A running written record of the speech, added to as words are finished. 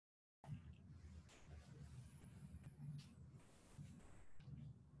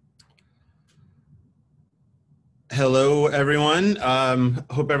Hello, everyone.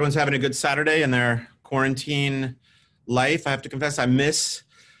 Hope everyone's having a good Saturday in their quarantine life. I have to confess, I miss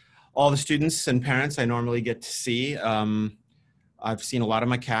all the students and parents I normally get to see. I've seen a lot of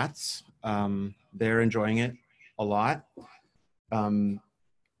my cats. They're enjoying it a lot. Pardon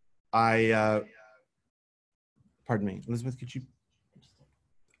me, Elizabeth, could you?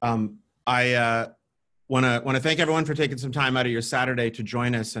 I want to thank everyone for taking some time out of your Saturday to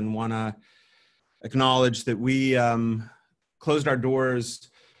join us, and want to acknowledge that we closed our doors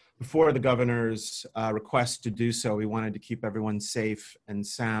before the governor's request to do so. We wanted to keep everyone safe and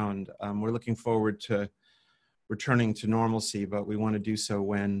sound. We're looking forward to returning to normalcy, but we want to do so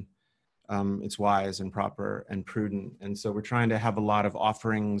when it's wise and proper and prudent. And so we're trying to have a lot of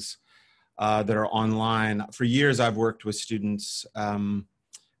offerings that are online. For years, I've worked with students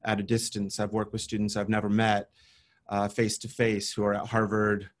at a distance. I've worked with students I've never met face-to-face who are at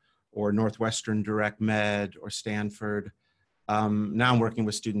Harvard or Northwestern Direct Med or Stanford. Now I'm working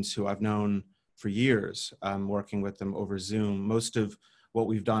with students who I've known for years, working with them over Zoom. Most of what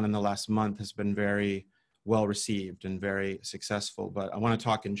we've done in the last month has been very well received and very successful, but I want to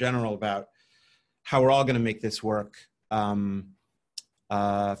talk in general about how we're all going to make this work for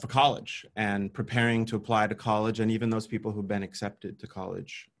college and preparing to apply to college, and even those people who've been accepted to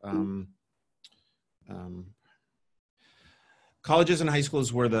college. Colleges and high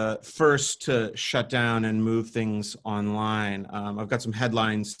schools were the first to shut down and move things online. I've got some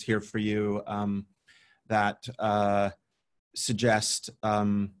headlines here for you that suggest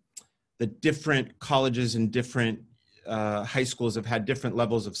that different colleges and different high schools have had different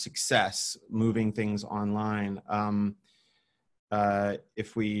levels of success moving things online.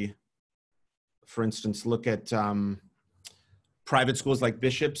 If we, for instance, look at private schools like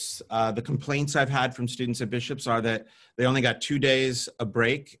Bishop's, the complaints I've had from students at Bishop's are that they only got 2 days a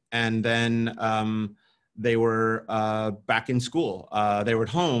break, and then they were back in school. They were at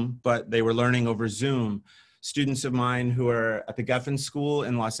home, but they were learning over Zoom. Students of mine who are at the Geffen School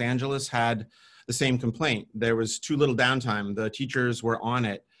in Los Angeles had the same complaint. There was too little downtime. The teachers were on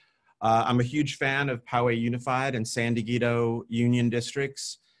it. I'm a huge fan of Poway Unified and San Diego Union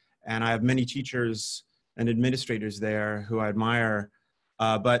districts, and I have many teachers and administrators there who I admire,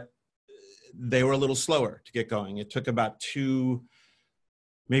 but they were a little slower to get going. It took about 2,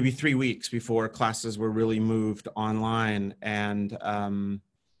 maybe 3 weeks before classes were really moved online. And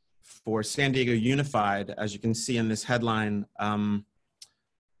for San Diego Unified, as you can see in this headline,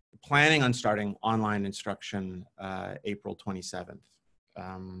 planning on starting online instruction April 27th.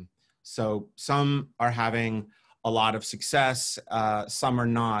 So some are having a lot of success, some are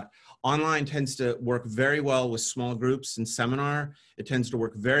not. Online tends to work very well with small groups and seminar. It tends to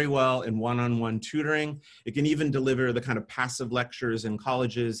work very well in one-on-one tutoring. It can even deliver the kind of passive lectures in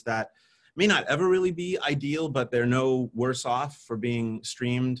colleges that may not ever really be ideal, but they're no worse off for being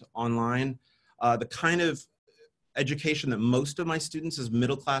streamed online. The kind of education that most of my students as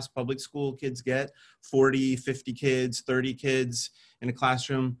middle-class public school kids get, 40, 50 kids, 30 kids in a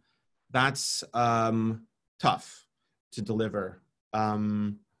classroom, that's tough to deliver.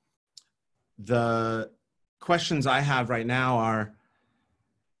 The questions I have right now are,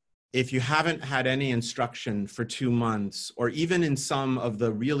 if you haven't had any instruction for 2 months, or even in some of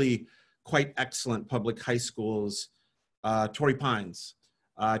the really quite excellent public high schools, Torrey Pines,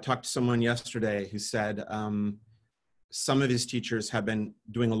 I talked to someone yesterday who said some of his teachers have been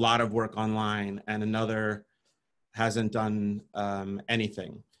doing a lot of work online and another hasn't done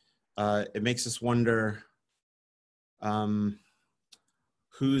anything. It makes us wonder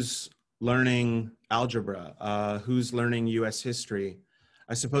who's learning algebra, who's learning US history.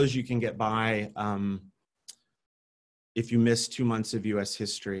 I suppose you can get by if you miss 2 months of US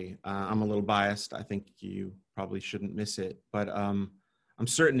history. I'm a little biased. I think you probably shouldn't miss it, but I'm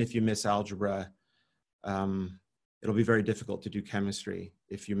certain if you miss algebra, it'll be very difficult to do chemistry.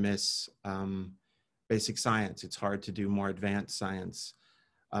 If you miss basic science, it's hard to do more advanced science.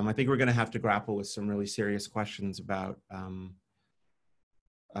 I think we're going to have to grapple with some really serious questions about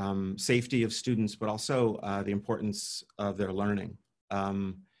safety of students, but also the importance of their learning.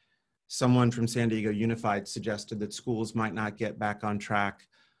 Someone from San Diego Unified suggested that schools might not get back on track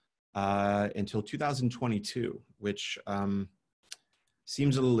until 2022, which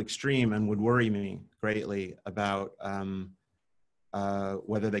seems a little extreme and would worry me greatly about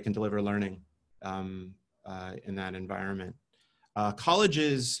whether they can deliver learning in that environment.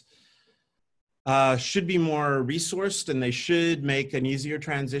 Colleges should be more resourced, and they should make an easier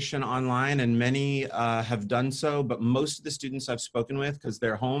transition online, and many have done so, but most of the students I've spoken with, because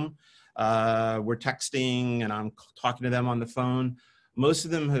they're home, we're texting and I'm talking to them on the phone, most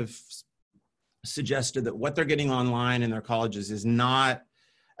of them have suggested that what they're getting online in their colleges is not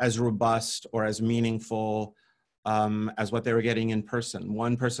as robust or as meaningful as what they were getting in person.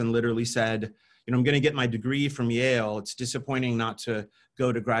 One person literally said, you know, I'm going to get my degree from Yale. It's disappointing not to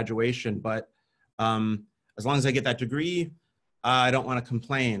go to graduation, but as long as I get that degree, I don't want to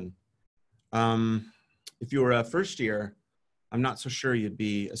complain. If you were a first year, I'm not so sure you'd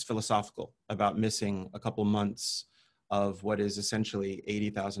be as philosophical about missing a couple months of what is essentially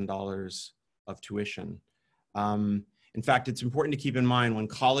 $80,000 of tuition. In fact, it's important to keep in mind when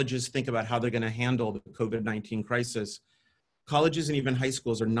colleges think about how they're going to handle the COVID-19 crisis, colleges and even high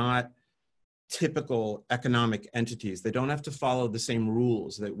schools are not typical economic entities. They don't have to follow the same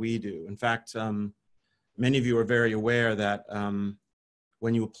rules that we do. In fact, many of you are very aware that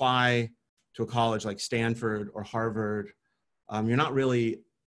when you apply to a college like Stanford or Harvard, you're not really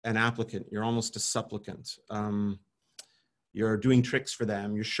an applicant, you're almost a supplicant. You're doing tricks for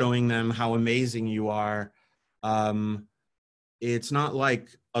them, you're showing them how amazing you are. It's not like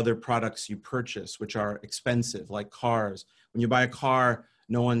other products you purchase, which are expensive, like cars. When you buy a car,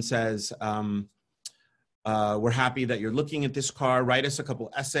 no one says, we're happy that you're looking at this car. Write us a couple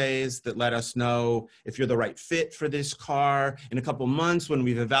essays that let us know if you're the right fit for this car. In a couple months, when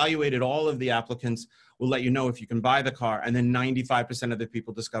we've evaluated all of the applicants, we'll let you know if you can buy the car. And then 95% of the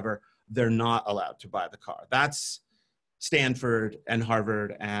people discover they're not allowed to buy the car. That's Stanford and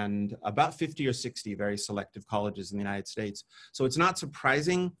Harvard and about 50 or 60 very selective colleges in the United States. So it's not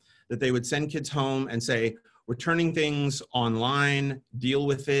surprising that they would send kids home and say, we're turning things online, deal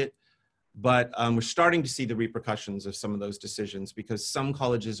with it. But we're starting to see the repercussions of some of those decisions because some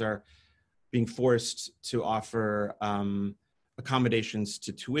colleges are being forced to offer accommodations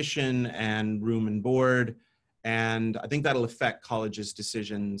to tuition and room and board. And I think that'll affect colleges'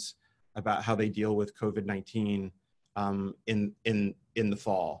 decisions about how they deal with COVID-19 in the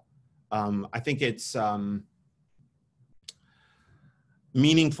fall. I think it's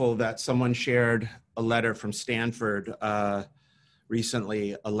meaningful that someone shared a letter from Stanford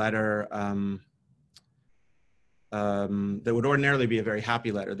recently, a letter that would ordinarily be a very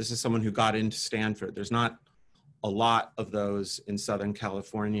happy letter. This is someone who got into Stanford. There's not a lot of those in Southern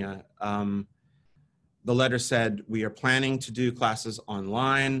California. The letter said, we are planning to do classes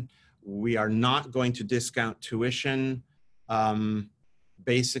online. We are not going to discount tuition.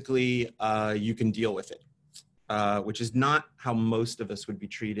 Basically, you can deal with it, which is not how most of us would be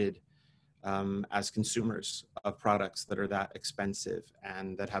treated as consumers of products that are that expensive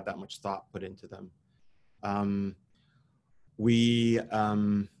and that have that much thought put into them. We're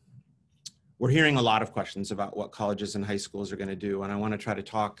hearing a lot of questions about what colleges and high schools are going to do, and I want to try to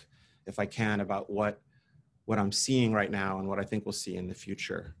talk, if I can, about what I'm seeing right now and what I think we'll see in the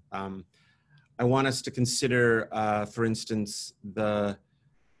future. I want us to consider, for instance, the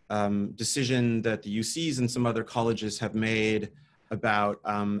decision that the UCs and some other colleges have made about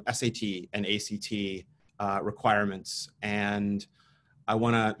SAT and ACT requirements. And I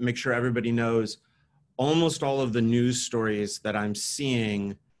want to make sure everybody knows almost all of the news stories that I'm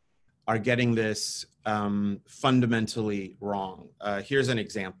seeing are getting this fundamentally wrong. Here's an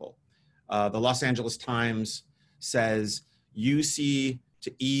example. The Los Angeles Times says UC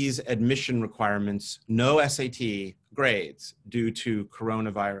to ease admission requirements, no SAT grades due to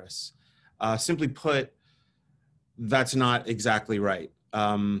coronavirus. Simply put, that's not exactly right.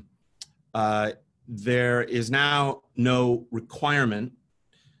 There is now no requirement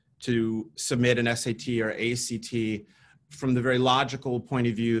to submit an SAT or ACT from the very logical point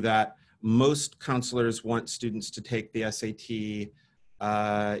of view that most counselors want students to take the SAT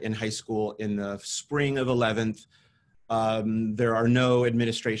in high school in the spring of 11th. There are no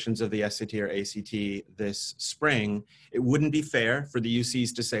administrations of the SAT or ACT this spring. It wouldn't be fair for the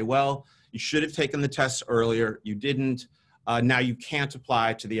UCs to say, well, you should have taken the tests earlier, you didn't. Now you can't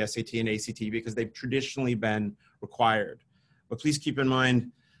apply to the SAT and ACT because they've traditionally been required. But please keep in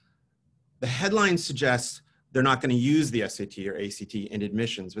mind, the headline suggests they're not going to use the SAT or ACT in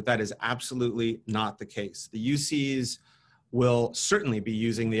admissions, but that is absolutely not the case. The UCs will certainly be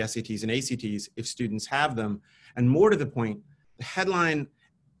using the SATs and ACTs if students have them. And more to the point, the headline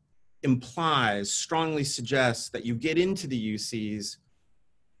implies, strongly suggests that you get into the UCs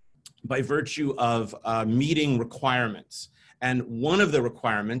by virtue of meeting requirements. And one of the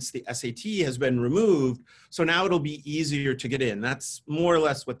requirements, the SAT, has been removed, so now it'll be easier to get in. That's more or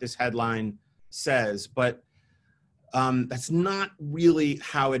less what this headline says, but that's not really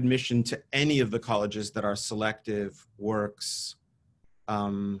how admission to any of the colleges that are selective works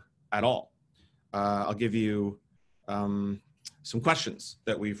at all. I'll give you some questions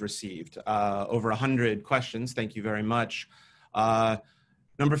that we've received. Over 100 questions, thank you very much.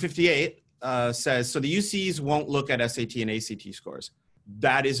 Number 58, says, so the UCs won't look at SAT and ACT scores.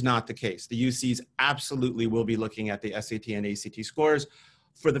 That is not the case. The UCs absolutely will be looking at the SAT and ACT scores.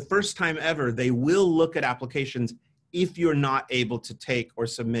 For the first time ever, they will look at applications if you're not able to take or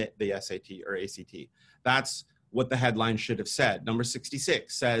submit the SAT or ACT. That's what the headline should have said. Number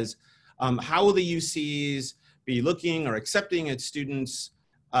 66 says, how will the UCs be looking or accepting its students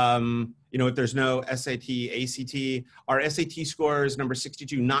if there's no SAT, ACT? Are SAT scores, number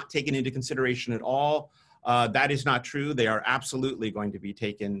 62, not taken into consideration at all? That is not true. They are absolutely going to be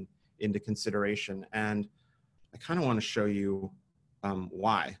taken into consideration. And I kind of want to show you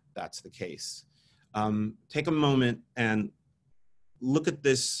why that's the case. Take a moment and look at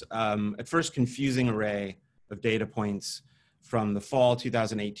this, at first, confusing array of data points from the fall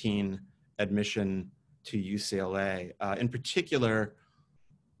 2018 admission to UCLA. In particular,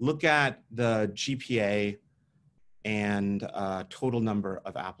 look at the GPA and total number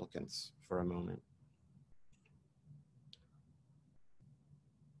of applicants for a moment.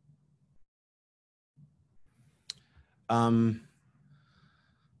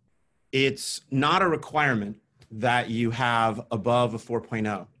 It's not a requirement that you have above a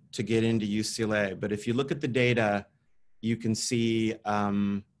 4.0 to get into UCLA, but if you look at the data, you can see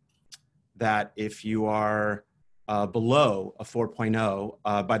that if you are below a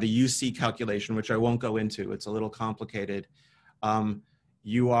 4.0 by the UC calculation, which I won't go into, it's a little complicated,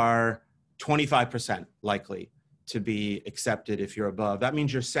 you are 25% likely to be accepted if you're above. That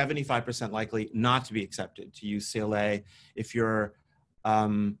means you're 75% likely not to be accepted to UCLA if you're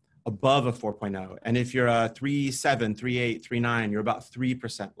above a 4.0. And if you're a 3.7, 3.8, 3.9, you're about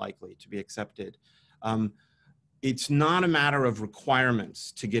 3% likely to be accepted. It's not a matter of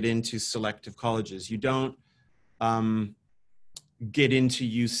requirements to get into selective colleges. You don't get into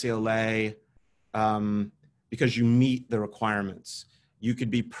UCLA because you meet the requirements. You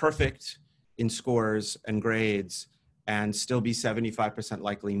could be perfect in scores and grades and still be 75%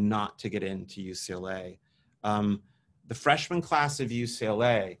 likely not to get into UCLA. The freshman class of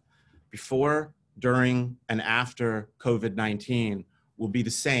UCLA, before, during, and after COVID-19, will be the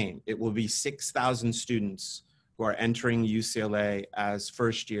same. It will be 6,000 students who are entering UCLA as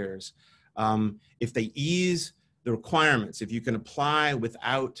first years. If they ease the requirements, if you can apply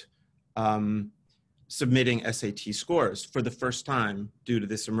without submitting SAT scores for the first time due to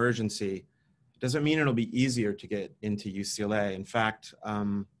this emergency, doesn't mean it'll be easier to get into UCLA. In fact,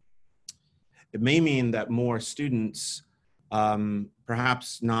 it may mean that more students,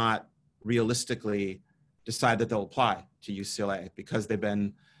 perhaps not realistically, decide that they'll apply to UCLA because they've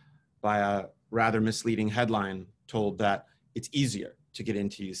been, by a rather misleading headline, told that it's easier to get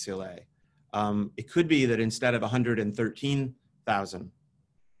into UCLA. It could be that instead of 113,000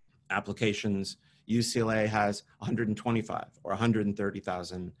 applications, UCLA has 125 or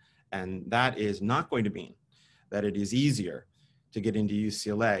 130,000, and that is not going to mean that it is easier to get into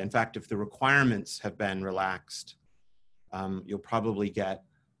UCLA. In fact, if the requirements have been relaxed, you'll probably get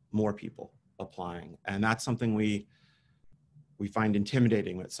more people applying. And that's something we find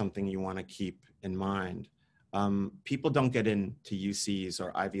intimidating. It's something you want to keep in mind. People don't get into UCs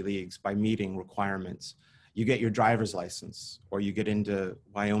or Ivy Leagues by meeting requirements. You get your driver's license, or you get into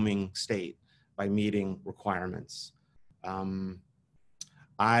Wyoming State by meeting requirements.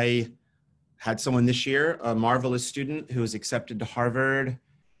 I had someone this year, a marvelous student who was accepted to Harvard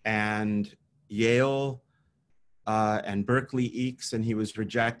and Yale and Berkeley EECS, and he was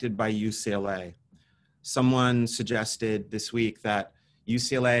rejected by UCLA. Someone suggested this week that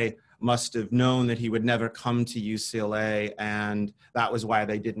UCLA must have known that he would never come to UCLA, and that was why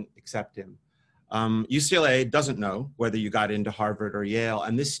they didn't accept him. UCLA doesn't know whether you got into Harvard or Yale,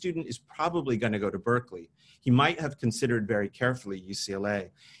 and this student is probably going to go to Berkeley. He might have considered very carefully UCLA.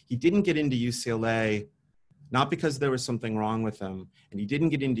 He didn't get into UCLA not because there was something wrong with him, and he didn't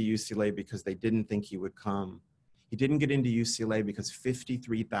get into UCLA because they didn't think he would come. He didn't get into UCLA because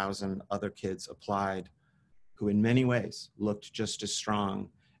 53,000 other kids applied who in many ways looked just as strong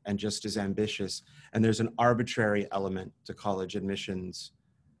and just as ambitious. And there's an arbitrary element to college admissions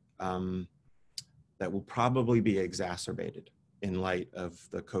that will probably be exacerbated in light of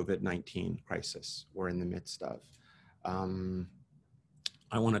the COVID-19 crisis we're in the midst of.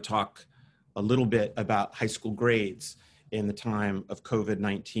 I want to talk a little bit about high school grades in the time of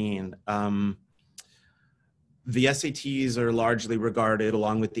COVID-19. The SATs are largely regarded,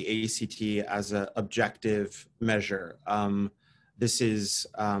 along with the ACT, as an objective measure. This is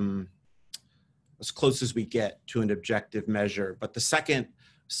as close as we get to an objective measure. But the second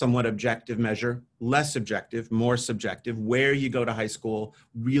somewhat objective measure, less objective, more subjective, where you go to high school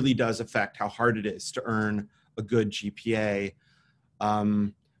really does affect how hard it is to earn a good GPA.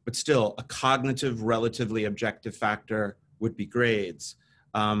 but still a cognitive, relatively objective factor would be grades.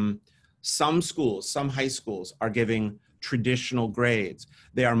 Some schools, some high schools are giving traditional grades.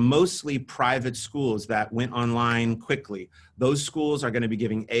 They are mostly private schools that went online quickly. Those schools are going to be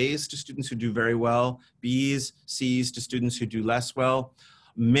giving A's to students who do very well, B's, C's to students who do less well.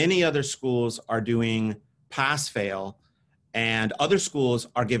 Many other schools are doing pass-fail, and other schools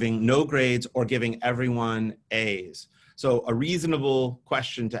are giving no grades or giving everyone A's. So a reasonable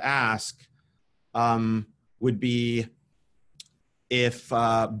question to ask would be, if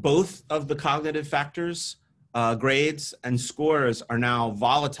both of the cognitive factors, grades and scores, are now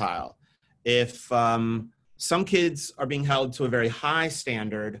volatile, if some kids are being held to a very high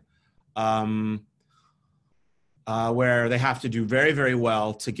standard where they have to do very, very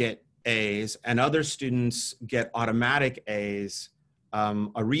well to get A's, and other students get automatic A's,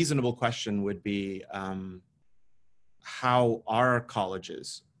 a reasonable question would be, how are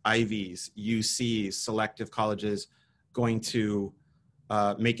colleges, Ivies, UCs, selective colleges, going to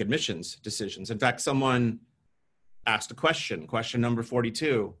make admissions decisions? In fact, someone asked a question number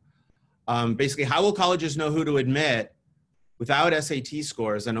 42. Basically, how will colleges know who to admit without SAT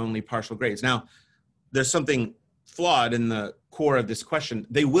scores and only partial grades? Now, there's something flawed in the core of this question.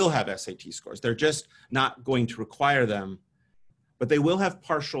 They will have SAT scores. They're just not going to require them, but they will have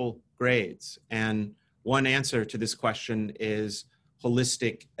partial grades. And one answer to this question is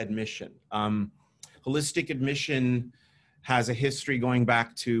holistic admission. Holistic admission has a history going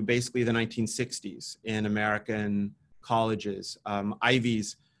back to basically the 1960s in American colleges.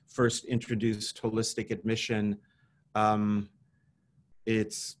 Ivies first introduced holistic admission.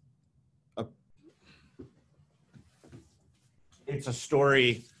 It's a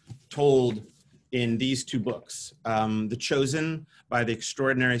story told in these two books, The Chosen by the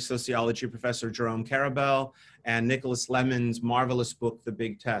extraordinary sociology professor Jerome Karabel, and Nicholas Lemon's marvelous book, The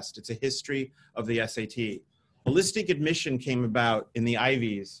Big Test. It's a history of the SAT. Holistic admission came about in the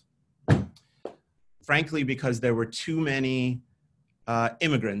Ivies, frankly, because there were too many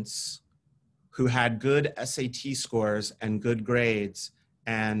immigrants who had good SAT scores and good grades,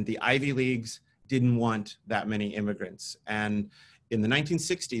 and the Ivy Leagues didn't want that many immigrants. And in the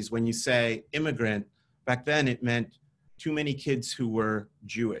 1960s, when you say immigrant, back then it meant too many kids who were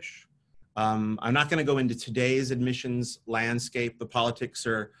Jewish. I'm not going to go into today's admissions landscape. The politics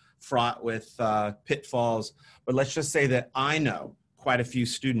are fraught with pitfalls, but let's just say that I know quite a few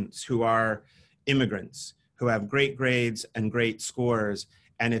students who are immigrants, who have great grades and great scores.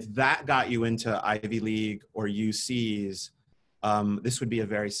 And if that got you into Ivy League or UCs, this would be a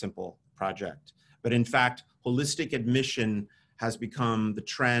very simple project. But in fact, holistic admission has become the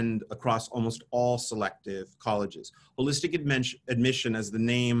trend across almost all selective colleges. Holistic admission, as the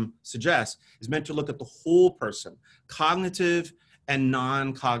name suggests, is meant to look at the whole person, cognitive and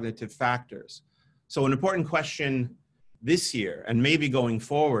non-cognitive factors. So an important question this year, and maybe going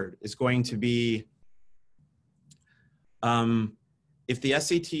forward, is going to be, if the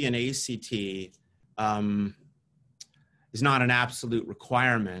SAT and ACT is not an absolute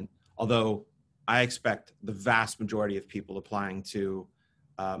requirement, although I expect the vast majority of people applying to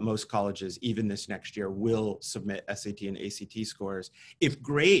most colleges, even this next year, will submit SAT and ACT scores. If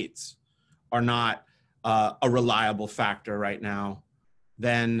grades are not a reliable factor right now,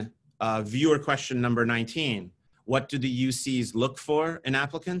 then viewer question number 19, what do the UCs look for in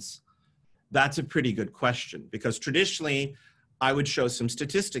applicants? That's a pretty good question, because traditionally, I would show some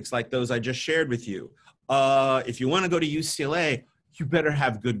statistics like those I just shared with you. If you want to go to UCLA, you better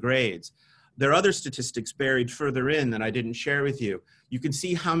have good grades. There are other statistics buried further in that I didn't share with you. You can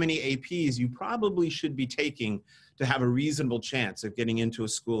see how many APs you probably should be taking to have a reasonable chance of getting into a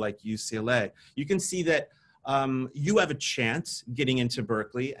school like UCLA. You can see that you have a chance getting into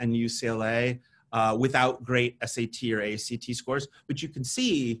Berkeley and UCLA without great SAT or ACT scores, but you can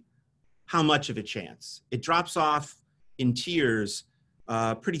see how much of a chance. It drops off in tiers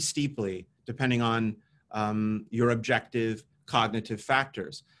pretty steeply, depending on your objective cognitive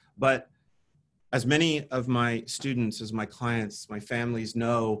factors. But as many of my students, as my clients, my families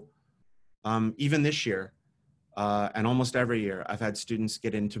know, even this year, and almost every year, I've had students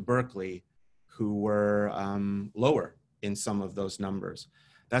get into Berkeley who were lower in some of those numbers.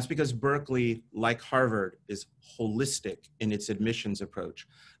 That's because Berkeley, like Harvard, is holistic in its admissions approach.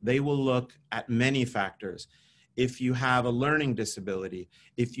 They will look at many factors. If you have a learning disability,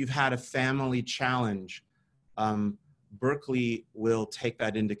 if you've had a family challenge, Berkeley will take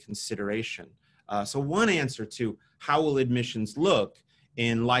that into consideration. So one answer to how will admissions look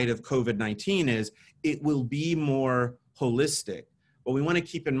in light of COVID-19 is it will be more holistic. But we want to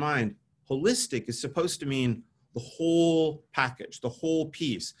keep in mind, holistic is supposed to mean the whole package, the whole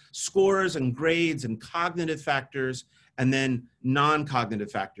piece, scores and grades and cognitive factors, and then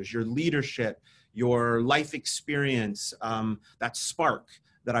non-cognitive factors, your leadership, your life experience, that spark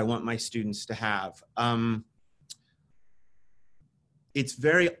that I want my students to have. It's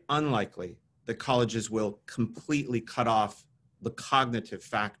very unlikely that colleges will completely cut off the cognitive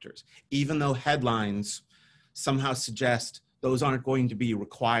factors, even though headlines somehow suggest those aren't going to be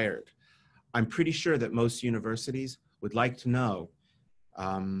required. I'm pretty sure that most universities would like to know,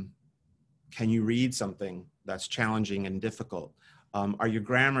 can you read something that's challenging and difficult? Are your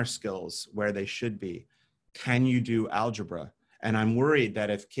grammar skills where they should be? Can you do algebra? And I'm worried that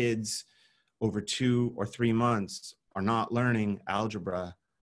if kids over 2 or 3 months are not learning algebra,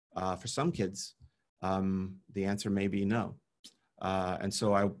 for some kids, the answer may be no. And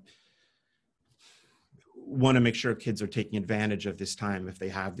so I want to make sure kids are taking advantage of this time if they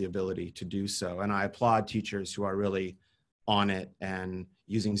have the ability to do so. And I applaud teachers who are really on it and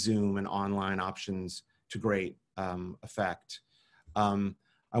using Zoom and online options to great effect. I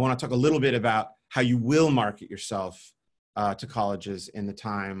want to talk a little bit about how you will market yourself to colleges in the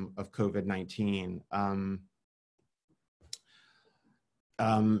time of COVID-19.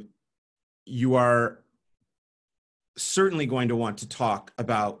 You are certainly going to want to talk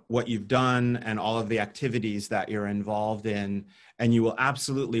about what you've done and all of the activities that you're involved in, and you will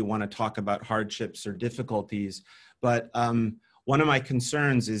absolutely want to talk about hardships or difficulties. But one of my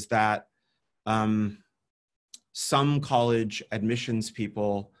concerns is that some college admissions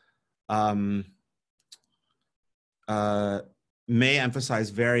people may emphasize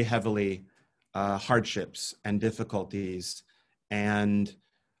very heavily hardships and difficulties, and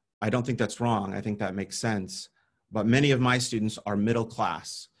I don't think that's wrong. I think that makes sense. But many of my students are middle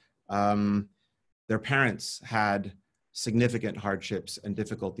class. Their parents had significant hardships and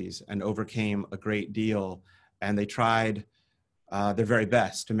difficulties and overcame a great deal. And they tried their very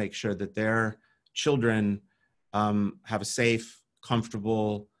best to make sure that their children have a safe,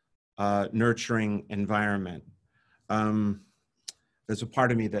 comfortable, nurturing environment. There's a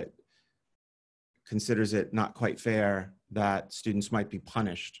part of me that considers it not quite fair that students might be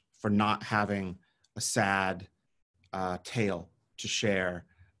punished for not having a sad tale to share.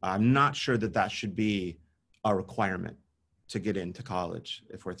 I'm not sure that that should be a requirement to get into college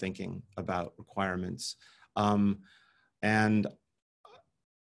if we're thinking about requirements. And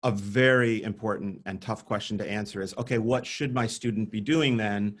a very important and tough question to answer is, okay, what should my student be doing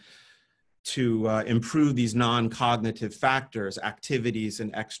then to improve these non-cognitive factors, activities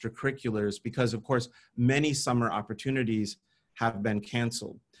and extracurriculars? Because of course, many summer opportunities have been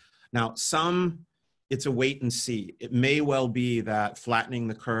canceled. Now, it's a wait and see. It may well be that flattening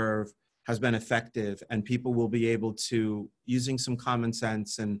the curve has been effective and people will be able to, using some common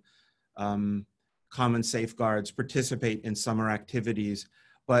sense and common safeguards, participate in summer activities.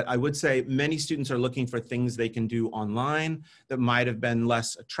 But I would say many students are looking for things they can do online that might have been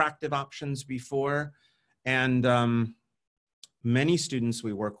less attractive options before. And many students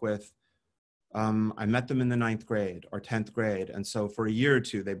we work with, I met them in the 9th grade or 10th grade. And so for a year or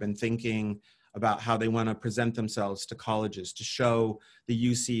two, they've been thinking about how they want to present themselves to colleges to show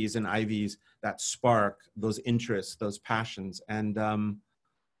the UCs and Ivies that spark, those interests, those passions. And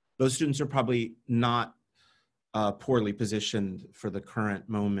those students are probably not poorly positioned for the current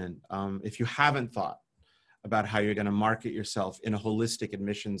moment. If you haven't thought about how you're going to market yourself in a holistic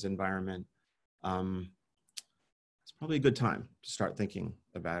admissions environment, it's probably a good time to start thinking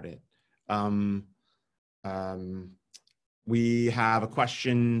about it. We have a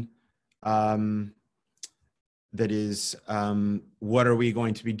question that is, what are we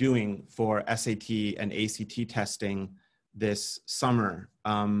going to be doing for SAT and ACT testing this summer?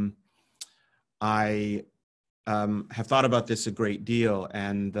 I have thought about this a great deal,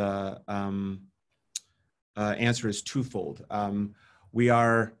 and the answer is twofold. We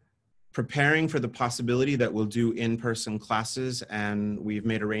are preparing for the possibility that we'll do in-person classes, and we've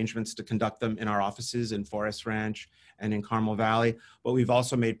made arrangements to conduct them in our offices in Forest Ranch and in Carmel Valley, but we've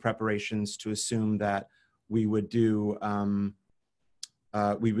also made preparations to assume that we would do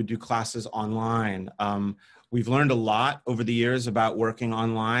classes online. We've learned a lot over the years about working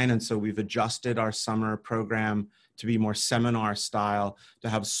online, and so we've adjusted our summer program to be more seminar style, to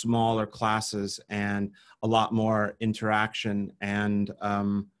have smaller classes and a lot more interaction. And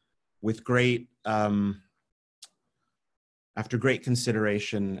with great, after great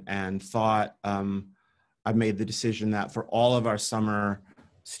consideration and thought, I've made the decision that for all of our summer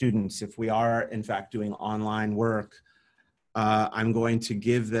students, if we are in fact doing online work, I'm going to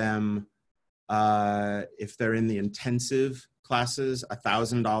give them, if they're in the intensive classes,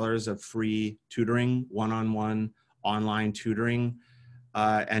 $1,000 of free tutoring, one-on-one online tutoring.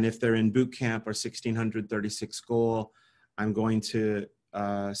 And if they're in boot camp or 1636 goal, I'm going to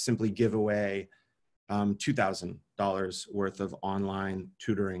simply give away $2,000 worth of online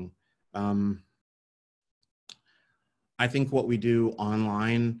tutoring. I think what we do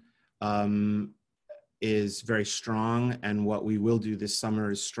online is very strong, and what we will do this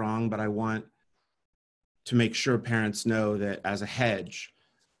summer is strong, but I want to make sure parents know that as a hedge,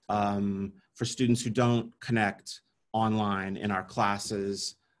 for students who don't connect online in our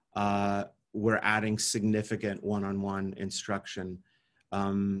classes, we're adding significant one-on-one instruction.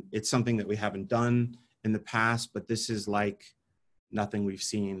 It's something that we haven't done in the past, but this is like nothing we've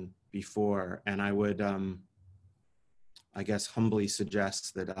seen before. And I would, I guess, humbly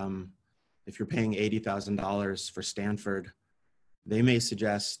suggest that if you're paying $80,000 for Stanford, they may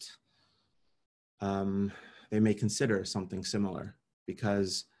suggest, they may consider something similar,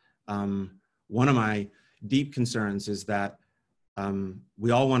 because one of my deep concerns is that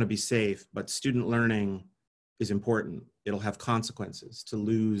we all want to be safe, but student learning is important. It'll have consequences to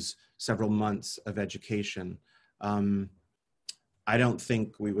lose several months of education. I don't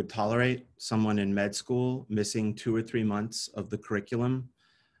think we would tolerate someone in med school missing 2 or 3 months of the curriculum.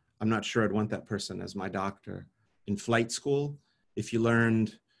 I'm not sure I'd want that person as my doctor. In flight school, if you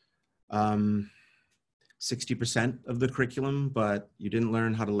learned 60% of the curriculum, but you didn't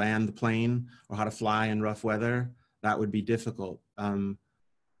learn how to land the plane or how to fly in rough weather, that would be difficult.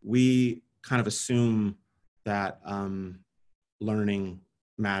 We kind of assume that learning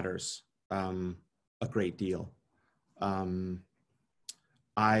matters a great deal.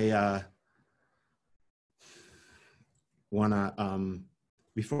 I want to,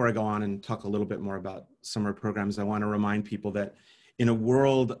 before I go on and talk a little bit more about summer programs, I want to remind people that in a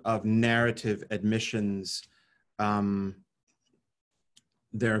world of narrative admissions, there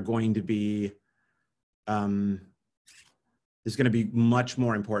are going to be, there's going to be much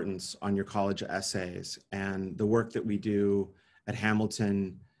more importance on your college essays, and the work that we do at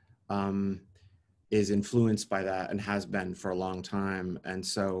Hamilton is influenced by that and has been for a long time. And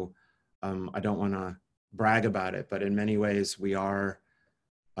so I don't want to brag about it, but in many ways we are,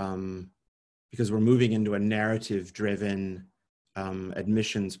 because we're moving into a narrative-driven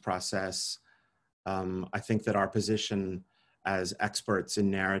admissions process. I think that our position as experts in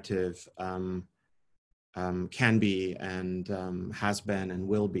narrative can be and has been and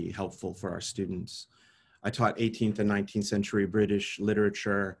will be helpful for our students. I taught 18th and 19th century British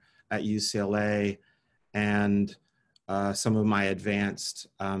literature at UCLA, and some of my advanced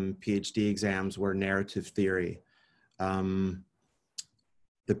PhD exams were narrative theory. The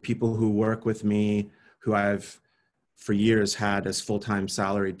people who work with me, who I've for years had as full-time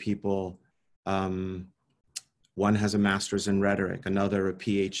salaried people, one has a master's in rhetoric, another a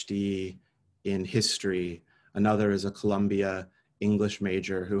PhD in history, another is a Columbia English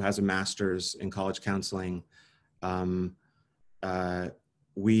major who has a master's in college counseling.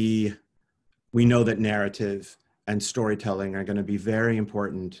 We know that narrative and storytelling are going to be very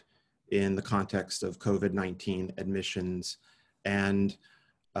important in the context of COVID-19 admissions. And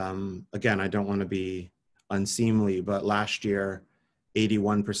again, I don't want to be unseemly, but last year,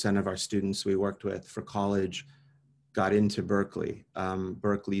 81% of our students we worked with for college got into Berkeley.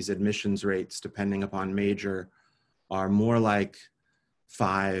 Berkeley's admissions rates, depending upon major, are more like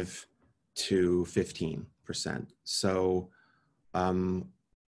 5 to 15%. So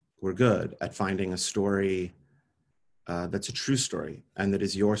we're good at finding a story that's a true story and that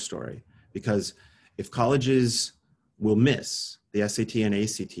is your story. Because if colleges will miss the SAT and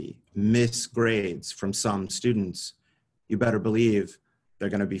ACT, miss grades from some students, you better believe they're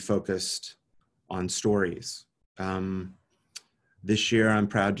going to be focused on stories. This year, I'm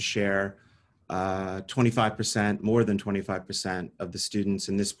proud to share 25%, more than 25% of the students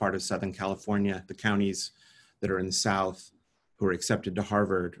in this part of Southern California, the counties that are in the South, who are accepted to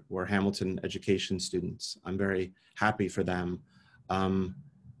Harvard, were Hamilton education students. I'm very happy for them.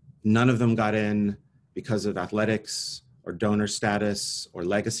 None of them got in because of athletics or donor status or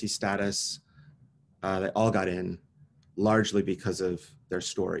legacy status. They all got in largely because of their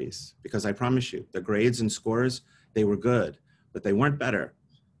stories. Because I promise you, the grades and scores, they were good, but they weren't better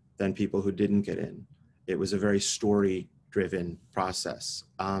than people who didn't get in. It was a very story-driven process.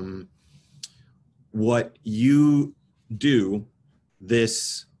 What you do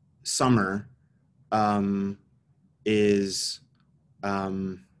this summer is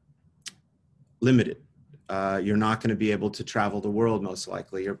limited. You're not going to be able to travel the world, most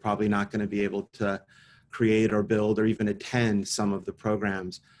likely. You're probably not going to be able to create or build or even attend some of the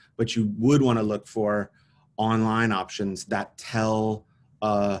programs, but you would want to look for online options that tell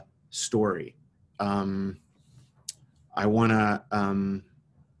a story. I want to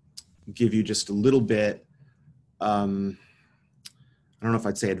give you just a little bit, I don't know if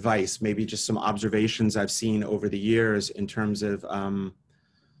I'd say advice, maybe just some observations I've seen over the years in terms of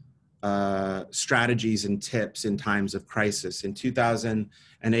strategies and tips in times of crisis. In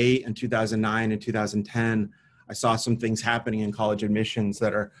 2008 and 2009 and 2010, I saw some things happening in college admissions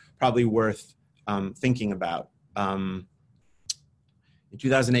that are probably worth thinking about. In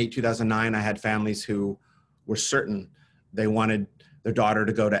 2008, 2009, I had families who were certain they wanted their daughter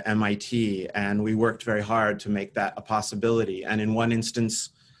to go to MIT, and we worked very hard to make that a possibility. And in one instance,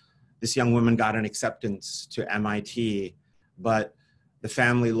 this young woman got an acceptance to MIT, but the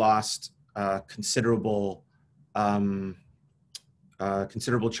family lost a considerable chunk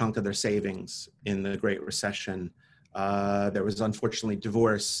of their savings in the Great Recession. There was unfortunately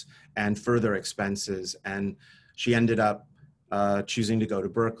divorce and further expenses, and she ended up choosing to go to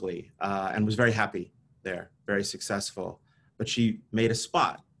Berkeley and was very happy there, very successful. But she made a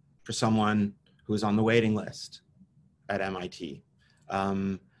spot for someone who was on the waiting list at MIT.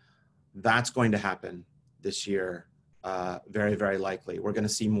 That's going to happen this year, very, very likely. We're going to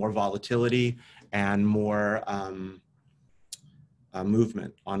see more volatility and more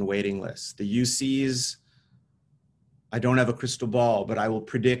movement on waiting lists. The UCs, I don't have a crystal ball, but I will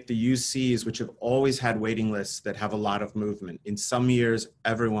predict the UCs, which have always had waiting lists that have a lot of movement. In some years,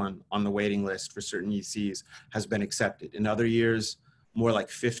 everyone on the waiting list for certain UCs has been accepted. In other years, more like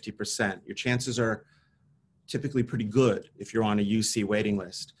 50%. Your chances are typically pretty good if you're on a UC waiting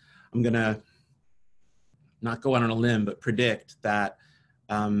list. I'm gonna not go out on a limb, but predict that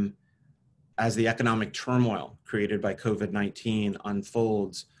as the economic turmoil created by COVID-19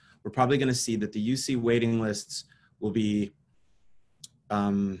 unfolds, we're probably gonna see that the UC waiting lists will be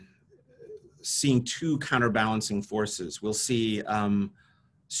seeing two counterbalancing forces. We'll see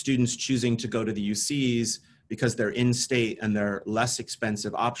students choosing to go to the UCs because they're in-state and they're less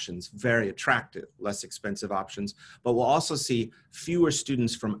expensive options, very attractive, less expensive options. But we'll also see fewer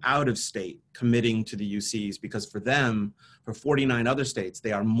students from out of state committing to the UCs because for them, for 49 other states,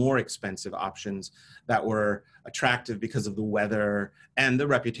 they are more expensive options that were attractive because of the weather and the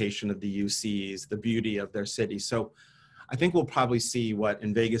reputation of the UCs, the beauty of their city. So I think we'll probably see what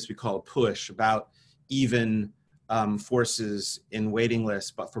in Vegas we call a push, about even forces in waiting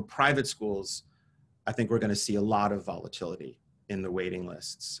lists. But for private schools, I think we're going to see a lot of volatility in the waiting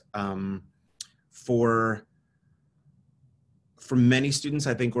lists. For many students,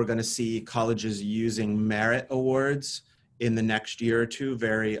 I think we're going to see colleges using merit awards in the next year or two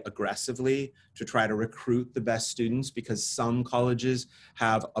very aggressively to try to recruit the best students, because some colleges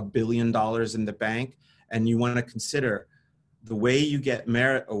have $1 billion in the bank, and you want to consider the way you get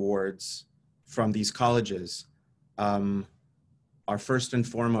merit awards from these colleges are first and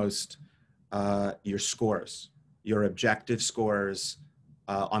foremost your scores, your objective scores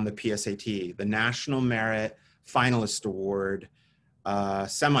on the PSAT, the National Merit Finalist Award,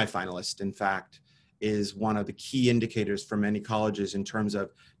 semifinalist, in fact, is one of the key indicators for many colleges in terms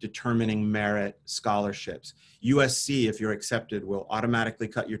of determining merit scholarships. USC, if you're accepted, will automatically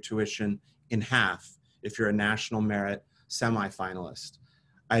cut your tuition in half if you're a National Merit semifinalist.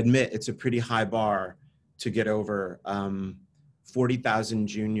 I admit it's a pretty high bar to get over. 40,000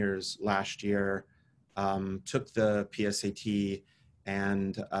 juniors last year took the PSAT,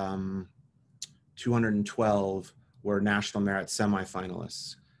 and 212 were National Merit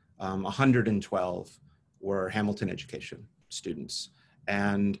semifinalists. 112 were Hamilton Education students.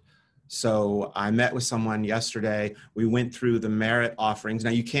 And so I met with someone yesterday. We went through the merit offerings.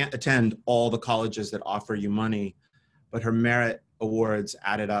 Now, you can't attend all the colleges that offer you money, but her merit awards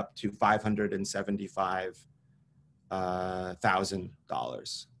added up to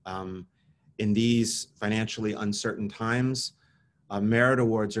 $575,000. In these financially uncertain times, merit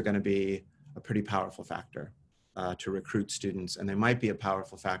awards are going to be a pretty powerful factor to recruit students, and they might be a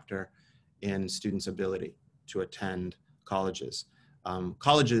powerful factor in students' ability to attend colleges.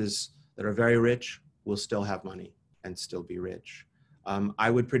 Colleges that are very rich will still have money and still be rich. I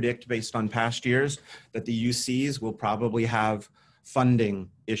would predict, based on past years, that the UCs will probably have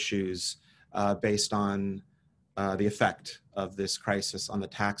funding issues based on the effect of this crisis on the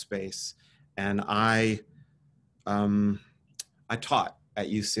tax base. And I taught at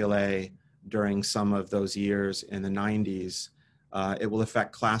UCLA during some of those years in the 90s. It will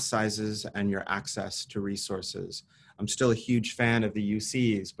affect class sizes and your access to resources. I'm still a huge fan of the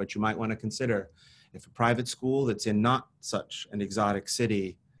UCs, but you might want to consider if a private school that's in not such an exotic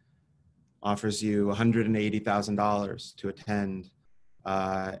city offers you $180,000 to attend,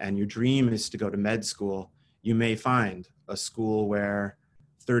 and your dream is to go to med school, You may find a school where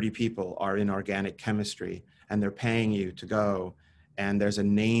 30 people are in organic chemistry and they're paying you to go, and there's a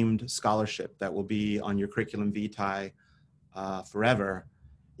named scholarship that will be on your curriculum vitae forever.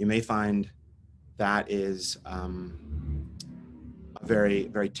 You may find that is a very,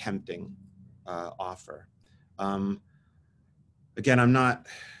 very tempting offer. Again, I'm not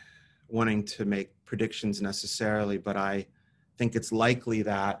wanting to make predictions necessarily, but I think it's likely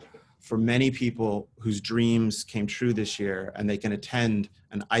that for many people whose dreams came true this year and they can attend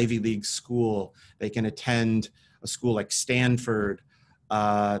an Ivy League school, they can attend a school like Stanford,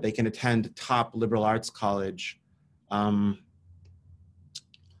 they can attend a top liberal arts college. If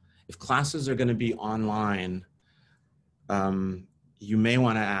classes are going to be online, you may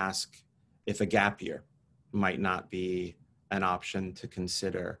want to ask if a gap year might not be an option to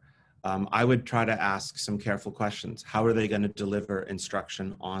consider. I would try to ask some careful questions. How are they going to deliver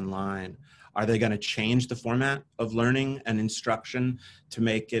instruction online? Are they going to change the format of learning and instruction to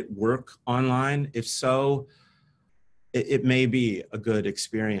make it work online? If so, it may be a good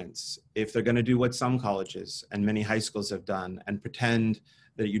experience. If they're going to do what some colleges and many high schools have done and pretend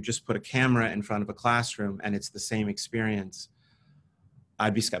that you just put a camera in front of a classroom and it's the same experience,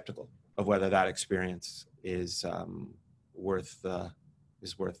 I'd be skeptical of whether that experience is worth the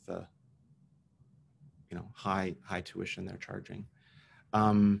high tuition they're charging.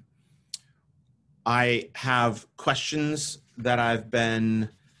 I have questions that I've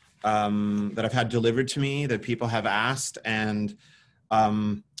had delivered to me that people have asked, and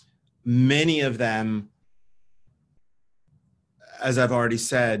many of them, as I've already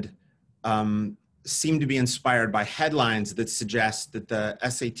said, seem to be inspired by headlines that suggest that the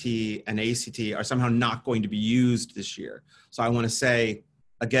SAT and ACT are somehow not going to be used this year. So I want to say,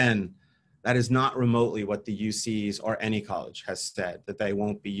 again, that is not remotely what the UCs or any college has said, that they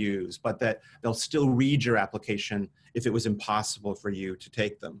won't be used, but that they'll still read your application if it was impossible for you to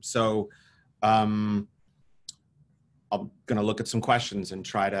take them. So I'm going to look at some questions and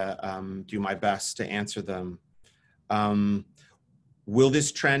try to do my best to answer them. Will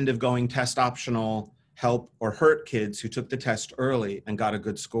this trend of going test optional help or hurt kids who took the test early and got a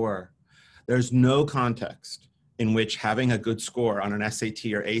good score? There's no context in which having a good score on an SAT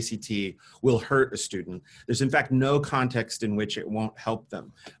or ACT will hurt a student. There's in fact no context in which it won't help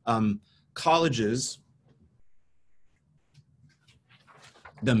them. Colleges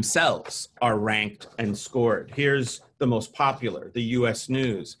themselves are ranked and scored. Here's the most popular, the US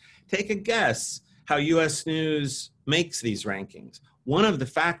News. Take a guess how US News makes these rankings. One of the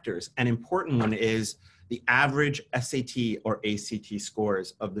factors, an important one, is the average SAT or ACT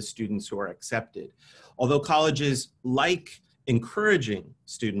scores of the students who are accepted. Although colleges like encouraging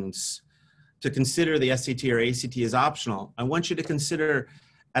students to consider the SAT or ACT as optional, I want you to consider,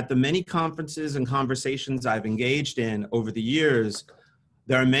 at the many conferences and conversations I've engaged in over the years,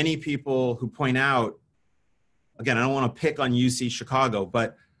 there are many people who point out, again, I don't want to pick on UC Chicago,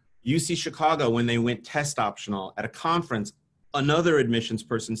 but UC Chicago, when they went test optional at a conference, another admissions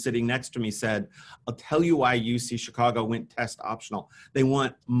person sitting next to me said, I'll tell you why UC Chicago went test optional. They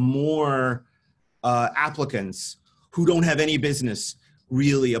want more applicants who don't have any business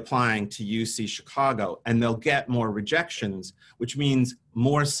really applying to UC Chicago, and they'll get more rejections, which means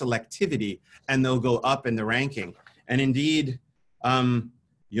more selectivity, and they'll go up in the ranking. And indeed,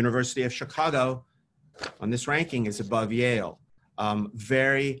 University of Chicago on this ranking is above Yale.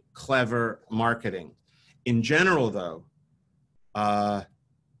 Very clever marketing. In general, though,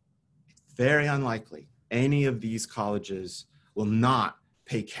 very unlikely any of these colleges will not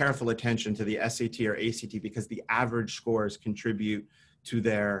pay careful attention to the SAT or ACT because the average scores contribute to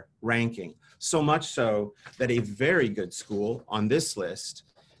their ranking. So much so that a very good school on this list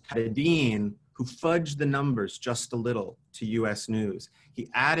had a dean who fudged the numbers just a little to US News. He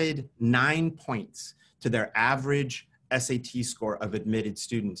added 9 points to their average SAT score of admitted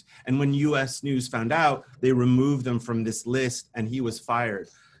students. And when US News found out, they removed them from this list and he was fired.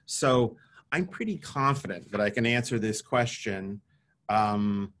 So I'm pretty confident that I can answer this question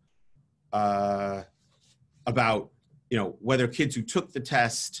about whether kids who took the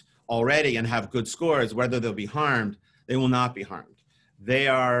test already and have good scores, whether they'll be harmed. They will not be harmed. They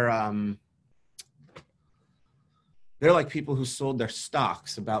are, they're like people who sold their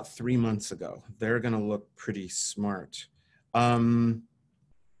stocks about 3 months ago. They're going to look pretty smart.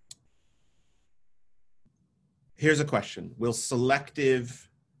 Here's a question. Will selective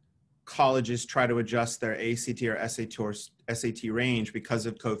colleges try to adjust their ACT or SAT range because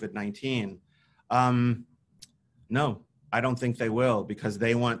of COVID-19? No, I don't think they will, because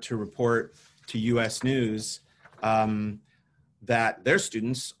they want to report to US News that their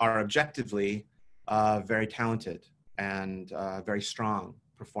students are objectively very talented and very strong,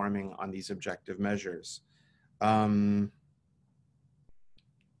 performing on these objective measures.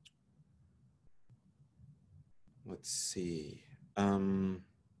 Let's see.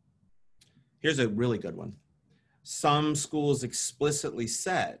 Here's a really good one. Some schools explicitly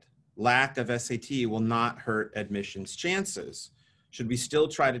said lack of SAT will not hurt admissions chances. Should we still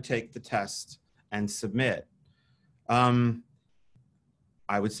try to take the test and submit?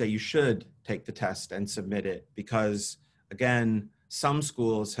 I would say you should take the test and submit it because, again, some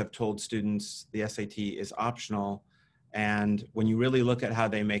schools have told students the SAT is optional. And when you really look at how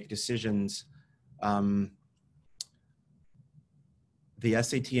they make decisions, the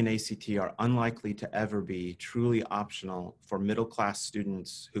SAT and ACT are unlikely to ever be truly optional for middle-class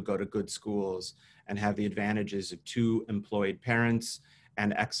students who go to good schools and have the advantages of 2 employed parents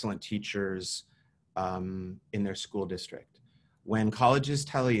and excellent teachers in their school district. When colleges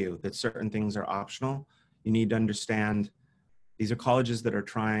tell you that certain things are optional, you need to understand these are colleges that are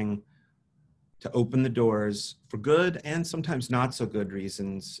trying to open the doors for good and sometimes not so good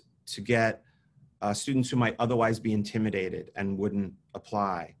reasons to get students who might otherwise be intimidated and wouldn't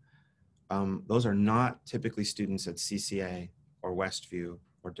apply. Those are not typically students at CCA or Westview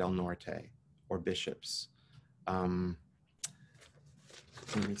or Del Norte or Bishops. Let me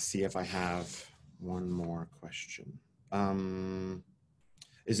see if I have one more question.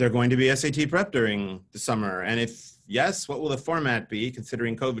 Is there going to be SAT prep during the summer? And if yes, what will the format be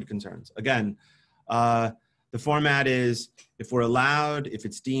considering COVID concerns? Again, the format is, if we're allowed, if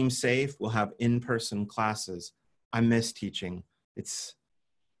it's deemed safe, we'll have in-person classes. I miss teaching. It's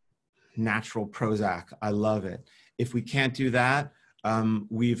natural Prozac. I love it. If we can't do that,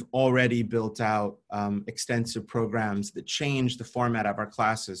 we've already built out extensive programs that change the format of our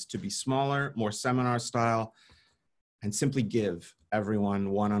classes to be smaller, more seminar style, and simply give everyone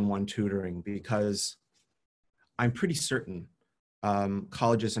one-on-one tutoring, because I'm pretty certain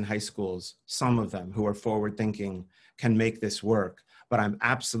colleges and high schools, some of them who are forward-thinking, can make this work, but I'm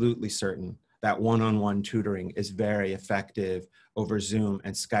absolutely certain that one-on-one tutoring is very effective over Zoom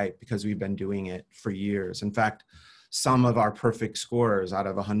and Skype because we've been doing it for years. In fact, some of our perfect scores, out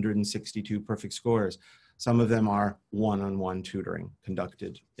of 162 perfect scores, some of them are one-on-one tutoring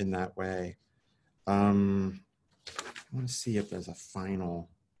conducted in that way. I want to see if there's a final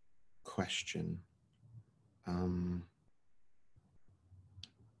question.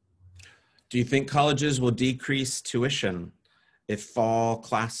 Do you think colleges will decrease tuition if fall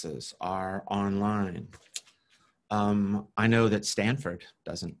classes are online? I know that Stanford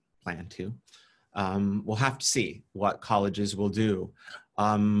doesn't plan to. We'll have to see what colleges will do.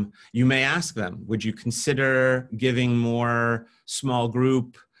 You may ask them, would you consider giving more small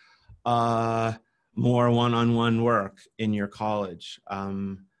group, more one-on-one work in your college?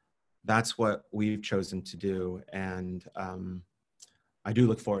 That's what we've chosen to do. And I do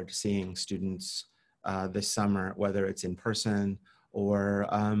look forward to seeing students this summer, whether it's in person or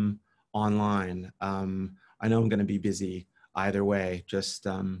online. I know I'm going to be busy either way, just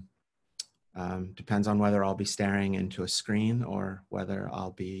depends on whether I'll be staring into a screen or whether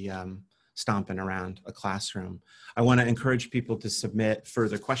I'll be stomping around a classroom. I want to encourage people to submit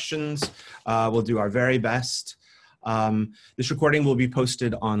further questions. We'll do our very best. This recording will be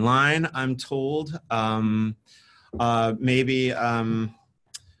posted online, I'm told. Maybe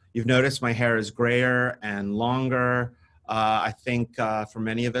you've noticed my hair is grayer and longer. I think for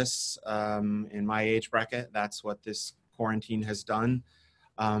many of us in my age bracket, that's what this quarantine has done.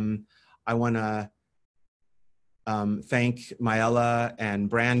 I want to thank Maella and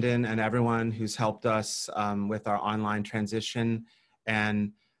Brandon and everyone who's helped us with our online transition,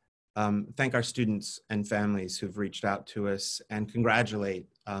 and thank our students and families who've reached out to us, and congratulate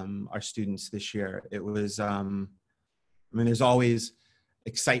our students this year. It was, I mean, there's always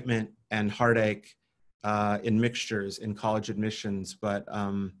excitement and heartache in mixtures in college admissions, but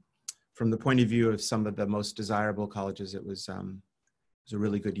from the point of view of some of the most desirable colleges, it was a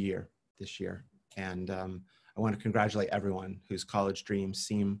really good year this year. And I want to congratulate everyone whose college dreams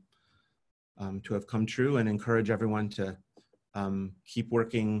seem to have come true, and encourage everyone to keep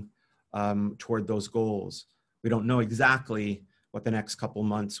working toward those goals. We don't know exactly what the next couple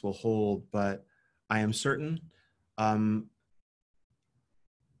months will hold, but I am certain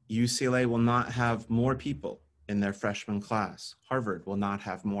UCLA will not have more people in their freshman class. Harvard will not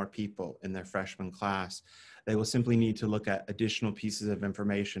have more people in their freshman class. They will simply need to look at additional pieces of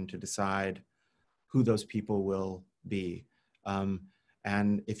information to decide who those people will be.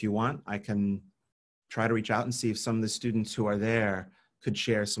 And if you want, I can try to reach out and see if some of the students who are there could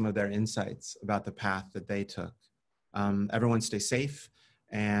share some of their insights about the path that they took. Everyone stay safe,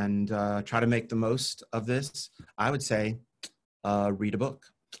 and try to make the most of this, I would say read a book.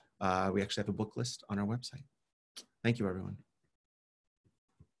 We actually have a book list on our website. Thank you, everyone.